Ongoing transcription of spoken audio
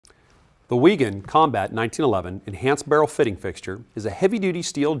The Wiegand Combat 1911 Enhanced Barrel Fitting Fixture is a heavy-duty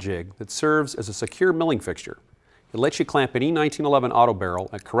steel jig that serves as a secure milling fixture. It lets you clamp any 1911 auto barrel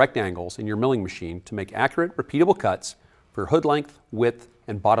at correct angles in your milling machine to make accurate, repeatable cuts for hood length, width,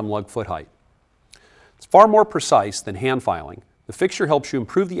 and bottom lug foot height. It's far more precise than hand filing. The fixture helps you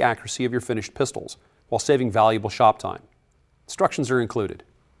improve the accuracy of your finished pistols while saving valuable shop time. Instructions are included.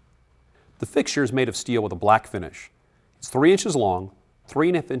 The fixture is made of steel with a black finish. It's 3 inches long,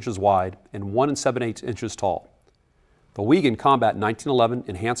 3.5 inches wide, and 1 7/8 inches tall. The Wiegand Combat 1911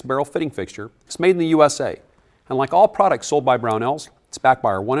 Enhanced Barrel Fitting Fixture is made in the USA, and like all products sold by Brownells, it's backed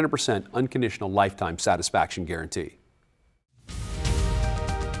by our 100% unconditional lifetime satisfaction guarantee.